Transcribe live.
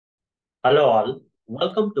Hello all,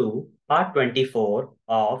 welcome to part 24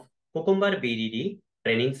 of Cucumber BDD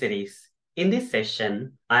training series. In this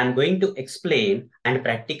session, I am going to explain and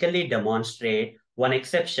practically demonstrate one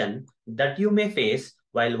exception that you may face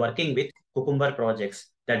while working with Cucumber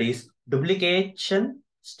projects, that is duplication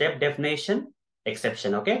step definition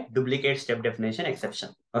exception. Okay, duplicate step definition exception.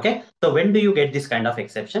 Okay, so when do you get this kind of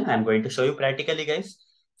exception? I'm going to show you practically, guys.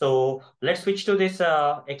 So let's switch to this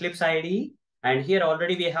Eclipse IDE. And here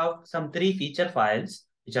already we have some 3 feature files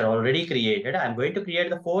which are already created. I'm going to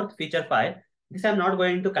create the 4th feature file. This I'm not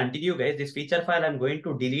going to continue, guys. This feature file I'm going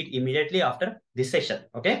to delete immediately after this session.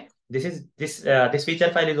 Okay. This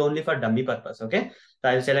feature file is only for dummy purpose. Okay.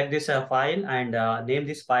 So I'll select this file and name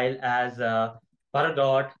this file as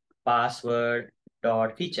forgot password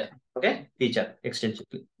dot feature. Okay. Feature extension.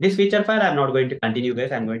 This feature file I'm not going to continue,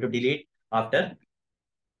 guys. I'm going to delete after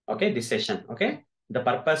this session. Okay, the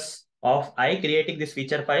purpose of I creating this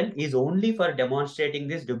feature file is only for demonstrating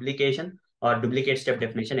this duplication or duplicate step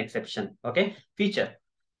definition exception. Okay, feature.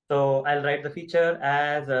 So I'll write the feature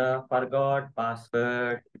as forgot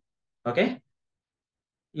password. Okay,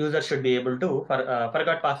 user should be able to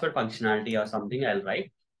forgot password functionality or something. I'll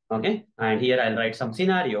write. Okay, and here I'll write some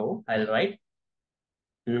scenario. I'll write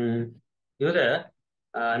user.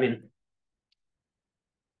 I mean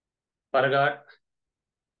forgot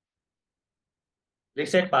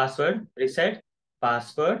reset password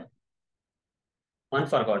on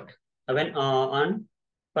forgot when on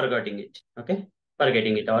forgetting it. Okay,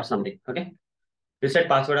 forgetting it or something. Okay, reset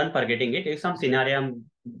password on forgetting it is some scenario.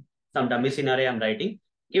 Some dummy scenario I'm writing.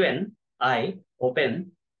 Given I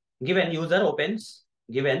open, given user opens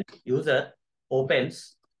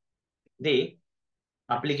the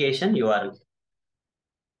application URL.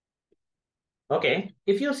 Okay,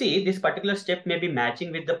 if you see this particular step may be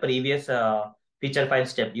matching with the previous feature file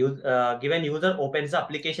step. Given user opens the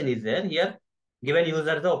application is there here. Given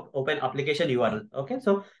user the open application URL. Okay,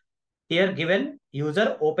 so here given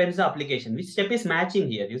user opens the application, which step is matching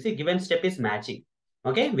here? You see given step is matching,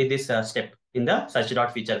 okay, with this step in the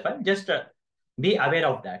search.feature file. Just be aware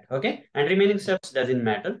of that, okay? And remaining steps doesn't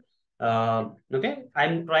matter. Okay,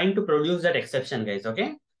 I'm trying to produce that exception, guys,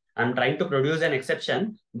 okay? I'm trying to produce an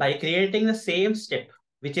exception by creating the same step,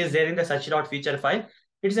 which is there in the search.feature file.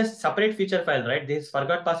 It's a separate feature file, right? This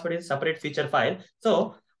forgot password is a separate feature file.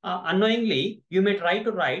 So unknowingly, you may try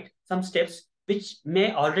to write some steps which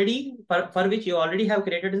may already for which you already have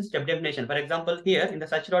created a step definition. For example, here in the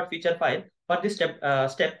search.feature file for this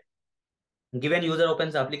step, given user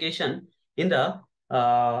opens the application in the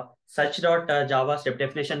search.java step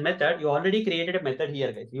definition method, you already created a method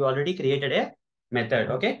here, guys. You already created a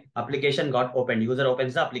method. Okay, application got opened. User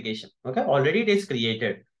opens the application. Okay, already it is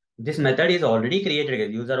created. This method is already created,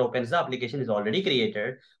 guys. User opens the application is already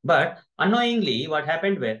created. But unknowingly, what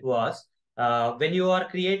happened was when you are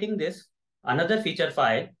creating this another feature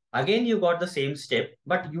file, again you got the same step,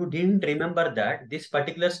 but you didn't remember that this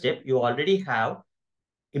particular step you already have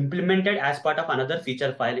implemented as part of another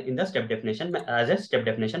feature file in the step definition as a step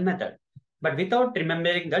definition method. But without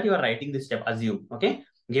remembering that, you are writing this step. Assume, okay,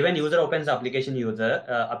 given user opens the application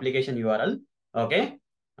application URL, okay,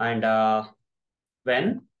 and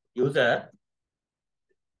when user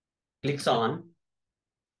clicks on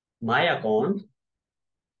my account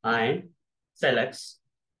and selects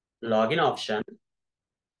login option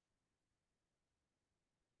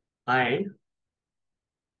and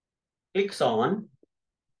clicks on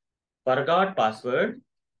forgot password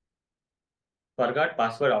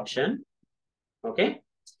option, okay,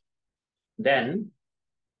 then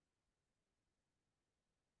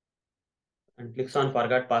and clicks on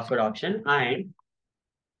forgot password option and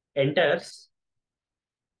enters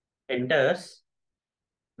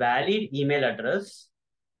valid email address,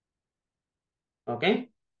 okay,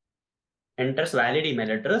 enters valid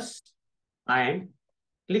email address and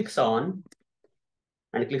clicks on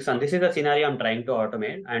this is the scenario I'm trying to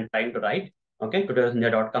automate and trying to write, okay,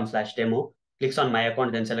 tutorialsindia.com/demo, clicks on my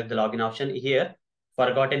account, then select the login option. Here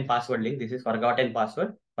forgotten password link, this is forgotten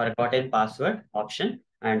password option,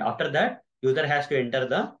 and after that user has to enter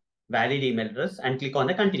the valid email address and click on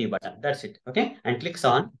the continue button. That's it, okay, and clicks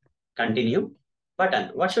on continue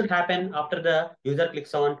button. What should happen after the user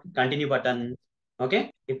clicks on continue button?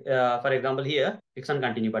 Okay, if, for example, here clicks on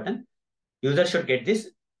continue button, user should get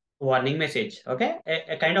this warning message. Okay,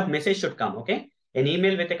 a kind of message should come. Okay, an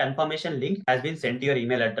email with a confirmation link has been sent to your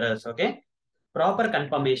email address. Okay, proper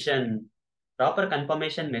confirmation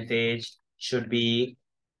message should be,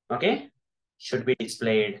 okay, should be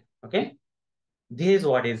displayed. Okay, this is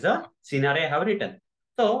what is the scenario I have written.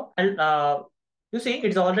 So, and you see,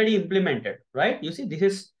 it's already implemented, right? You see, this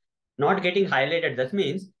is not getting highlighted. That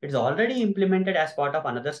means it's already implemented as part of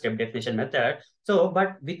another step definition method. So,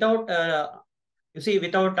 but without, you see,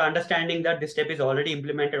 without understanding that this step is already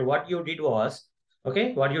implemented, what you did was,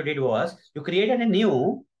 okay, what you did was you created a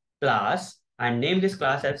new class and named this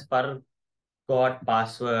class as forgot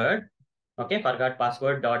password. Okay, forgot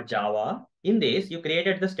password dot java. In this, you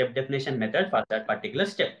created the step definition method for that particular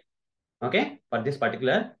step. Okay, for this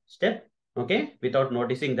particular step. Okay, without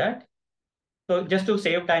noticing that. So just to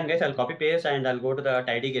save time, guys, I'll copy paste and I'll go to the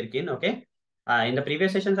tidy gherkin. Okay. In the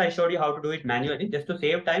previous sessions, I showed you how to do it manually. Just to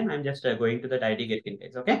save time, I'm just going to the tidy gherkin,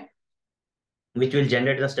 guys. Okay, which will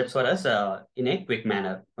generate the steps for us in a quick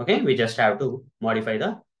manner. Okay, we just have to modify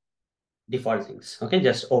the default things. Okay,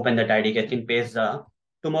 just open the tidy gherkin, paste the.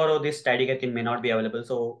 Tomorrow, this tidy gherkin may not be available,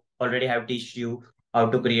 so already have teach you how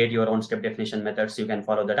to create your own step definition methods. You can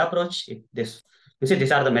follow that approach. If this, you see,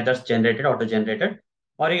 these are the methods generated, auto generated,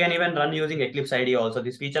 or you can even run using Eclipse IDE also.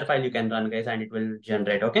 This feature file you can run, guys, and it will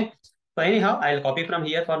generate. Okay. So anyhow, I'll copy from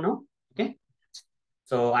here for now. Okay.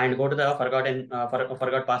 So and go to the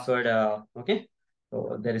forgot password. Okay.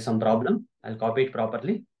 So there is some problem. I'll copy it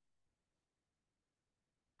properly.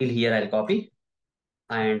 Till here, I'll copy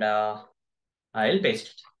and I'll paste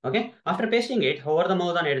it. Okay. After pasting it, hover the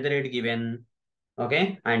mouse on at the rate given.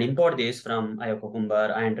 Okay. And import this from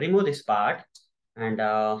Cucumber and remove this part and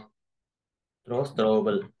throws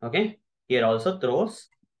throwable. Okay. Here also throws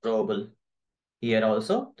throwable. Here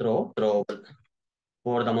also throwable.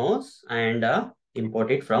 For the mouse and import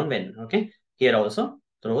it from when. Okay. Here also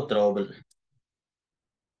throwable.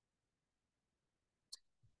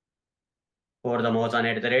 For the mouse on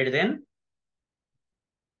at the rate then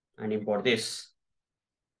and import this.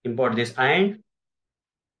 Import this and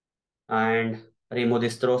remove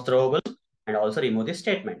this throwable and also remove this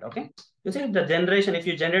statement. Okay. You see the generation, if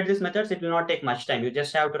you generate these methods, it will not take much time. You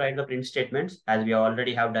just have to write the print statements as we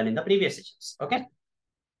already have done in the previous sessions. Okay.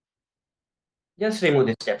 Just remove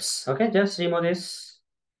these steps. Okay. Just remove this.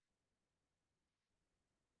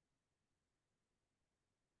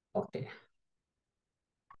 Okay.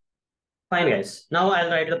 Fine, guys. Now I'll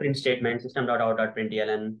write the print statement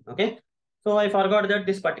system.out.println. Okay. So I forgot that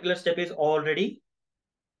this particular step is already,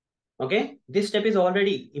 okay. This step is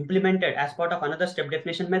already implemented as part of another step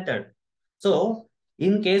definition method. So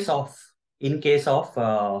in case of, this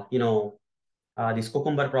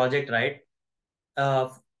Cucumber project, right? Uh,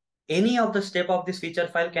 any of the step of this feature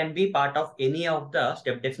file can be part of any of the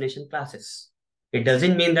step definition classes. It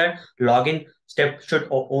doesn't mean that login step should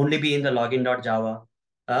only be in the login.java.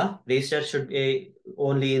 Register should be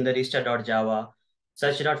only in the register.java.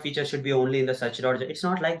 Search.feature should be only in the search.java. It's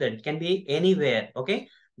not like that. It can be anywhere. Okay.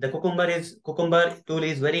 The Cucumber tool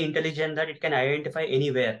is very intelligent that it can identify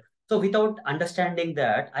anywhere. So without understanding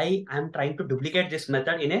that, I am trying to duplicate this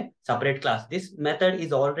method in a separate class. This method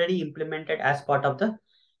is already implemented as part of the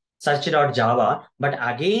search.java, but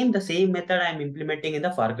again, the same method I'm implementing in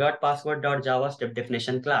the forgot password.java step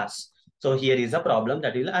definition class. So here is a problem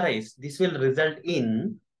that will arise. This will result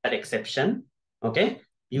in an exception. Okay.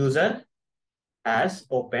 User has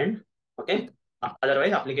opened. Okay.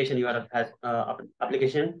 Otherwise, application URL has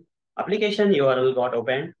application URL got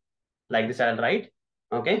opened. Like this, I'll write.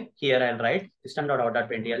 Okay. Here I'll write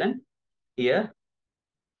system.out.println. Here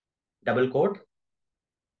double quote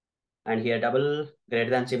and here double greater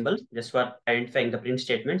than symbol just for identifying the print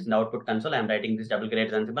statements in the output console. I'm writing this double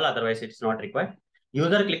greater than symbol. Otherwise, it's not required.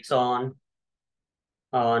 User clicks on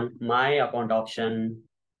my account option.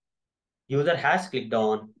 User has clicked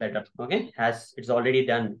on better. Okay, it's already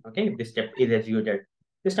done. Okay, if this step is executed.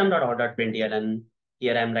 System.out.println.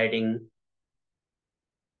 Here I'm writing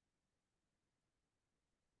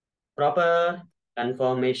proper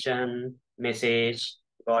confirmation message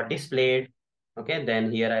got displayed. Okay, then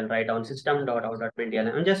here I'll write down system.out.println.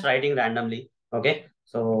 I'm just writing randomly. Okay,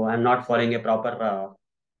 so I'm not following a proper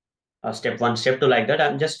step one, step two like that.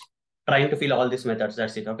 I'm just trying to fill all these methods.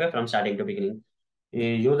 That's it. Okay, from starting to beginning.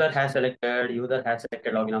 User has selected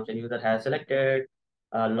login option. User has selected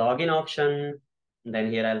login option. Then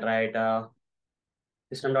here I'll write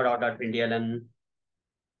system.out.println.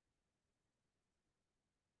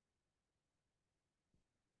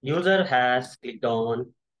 User has clicked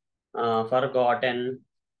on forgotten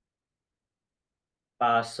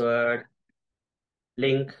password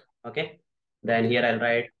link. Okay. Then here I'll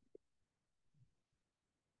write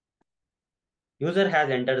user has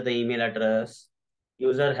entered the email address.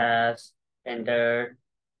 User has entered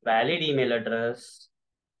valid email address.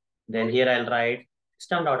 Then here I'll write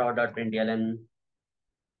system.out.println.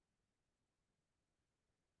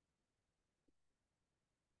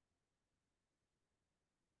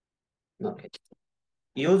 Okay.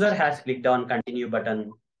 User has clicked on continue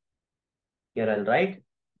button. Here I'll write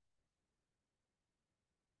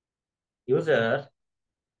user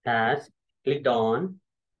has clicked on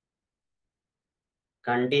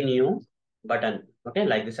continue button. Okay,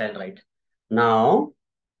 like this I'll write. Now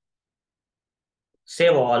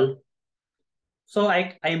save all. So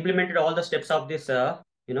I implemented all the steps of this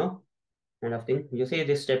kind of thing. You see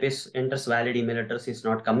this step is enters valid email address is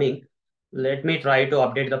not coming. Let me try to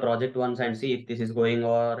update the project once and see if this is going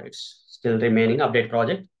or it's still remaining. Update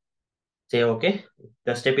project. Say okay.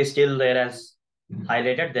 The step is still there as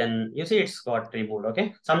highlighted, then you see it's got removed.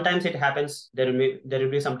 Okay. Sometimes it happens. There will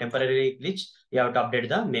be some temporary glitch. You have to update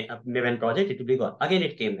the Maven project. It will be gone. Again,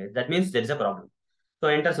 it came there. That means there is a problem. So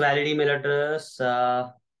enters valid email address.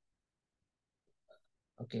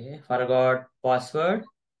 Okay. Forgot password.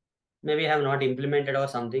 Maybe I have not implemented or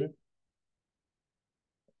something.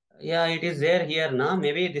 Yeah, it is there here now.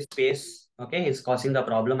 Maybe this space, okay, is causing the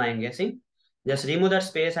problem, I am guessing. Just remove that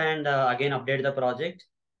space and again update the project.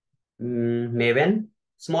 Maven.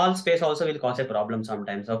 Small space also will cause a problem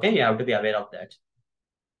sometimes. Okay, you have to be aware of that.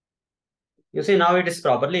 You see now it is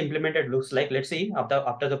properly implemented. Looks like. Let's see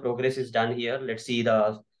after the progress is done here. Let's see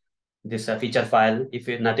the this feature file. If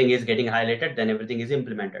nothing is getting highlighted, then everything is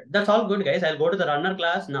implemented. That's all good, guys. I'll go to the runner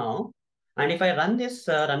class now. And if I run this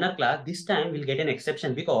runner class, this time we'll get an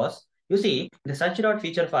exception because you see the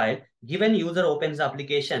search.feature file given user opens the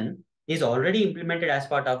application is already implemented as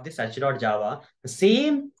part of the search.java. The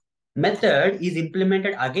same method is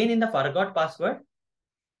implemented again in the forgot password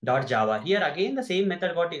dot java. Here again the same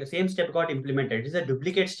method got same step got implemented. It is a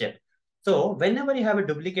duplicate step. So whenever you have a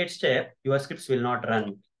duplicate step, your scripts will not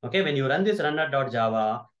run. Okay, when you run this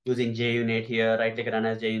runner.java using JUnit here, right click run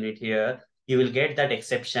as JUnit here, you will get that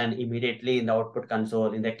exception immediately in the output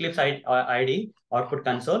console. In the Eclipse ID output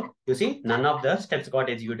console, you see none of the steps got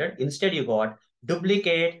executed. Instead, you got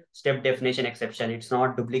duplicate step definition exception. It's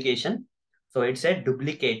not duplication. So it said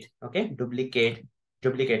duplicate. Okay, duplicate.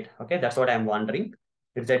 Okay, that's what I'm wondering.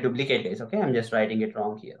 It's a duplicate case. Okay, I'm just writing it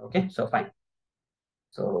wrong here. Okay, so fine.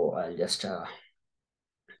 So I'll just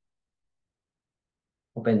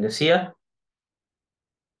open this here.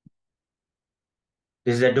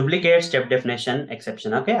 This is a duplicate step definition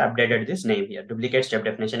exception. Okay, updated this name here. Duplicate step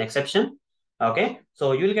definition exception. Okay,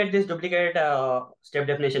 so you'll get this duplicate step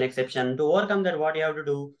definition exception. To overcome that, what you have to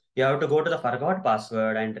do, you have to go to the forgot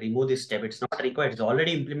password and remove this step. It's not required. It's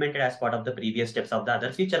already implemented as part of the previous steps of the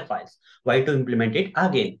other feature files. Why to implement it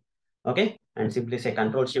again? Okay, and simply say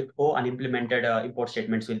Control Shift O. Unimplemented import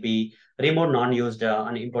statements will be removed. Non-used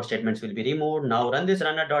import statements will be removed. Now run this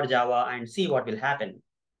runner.java and see what will happen.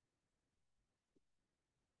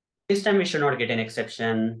 This time we should not get an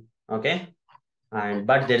exception. Okay.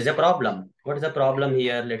 But there is a problem. What is the problem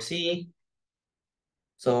here? Let's see.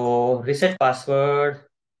 So reset password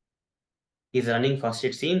is running first,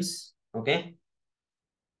 it seems. Okay.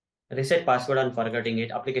 Reset password and forgetting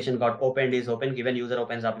it. Application got opened is open. Given user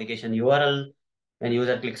opens application URL. When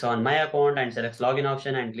user clicks on my account and selects login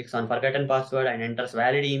option and clicks on forgotten password and enters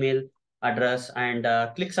valid email address and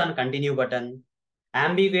clicks on continue button,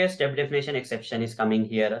 ambiguous step definition exception is coming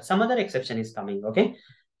here. Some other exception is coming. Okay.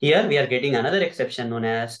 Here we are getting another exception known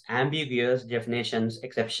as ambiguous definitions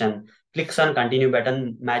exception. Clicks on continue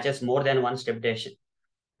button matches more than one step definition.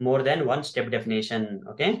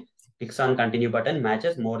 Okay. Clicks on continue button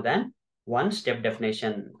matches more than one step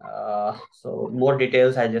definition. So more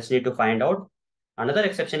details I just need to find out. Another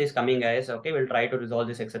exception is coming, guys. Okay, we'll try to resolve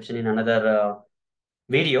this exception in another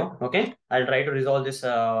video. Okay, I'll try to resolve this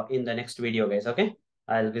in the next video, guys. Okay,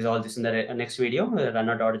 I'll resolve this in the next video,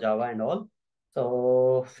 runner.java and all.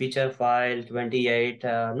 So feature file 28.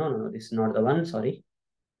 No, this is not the one. Sorry,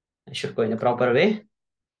 I should go in a proper way.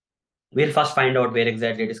 We'll first find out where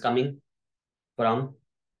exactly it is coming from.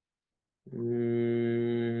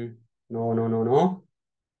 No.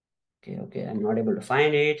 Okay, I'm not able to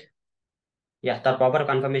find it. Yeah, the proper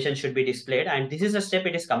confirmation should be displayed, and this is the step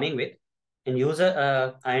it is coming with. And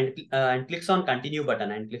user and clicks on continue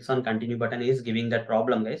button and clicks on continue button is giving that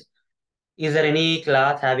problem, guys. Is there any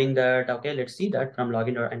class having that? Okay, let's see that from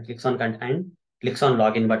login and clicks on and clicks on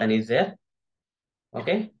login button is there.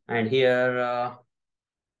 Okay, and here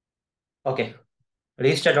okay,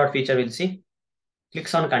 register.feature we'll see.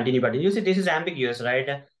 Clicks on continue button. You see this is ambiguous,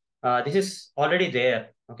 right? This is already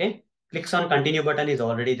there. Okay, clicks on continue button is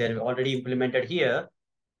already there, already implemented here.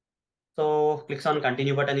 So clicks on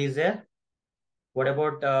continue button is there. What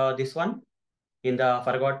about this one in the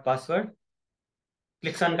forgot password?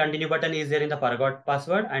 Clicks on continue button is there in the forgot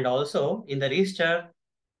password, and also in the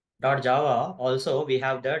register.java also we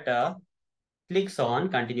have that clicks on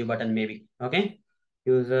continue button maybe. Okay,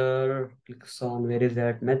 user clicks on, where is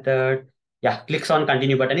that method? Yeah, clicks on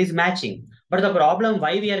continue button is matching. But the problem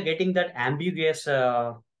why we are getting that ambiguous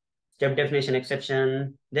step definition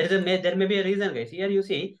exception, there may be a reason, guys. Here you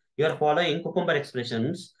see you are following cucumber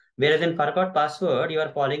expressions, whereas in forgot password you are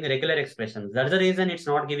following regular expressions. That's the reason it's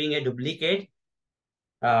not giving a duplicate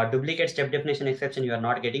step definition exception you are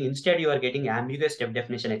not getting. Instead, you are getting ambiguous step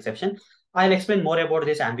definition exception. I'll explain more about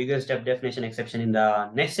this ambiguous step definition exception in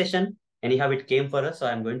the next session. Anyhow, it came for us, so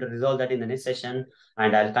I'm going to resolve that in the next session,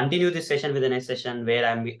 and I'll continue this session with the next session where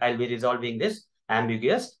I'll be resolving this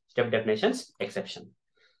ambiguous step definitions exception.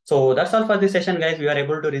 So that's all for this session, guys. We are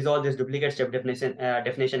able to resolve this duplicate step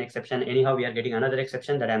definition exception. Anyhow, we are getting another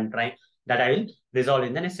exception that I will resolve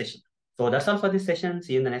in the next session. So that's all for this session.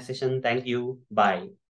 See you in the next session. Thank you. Bye.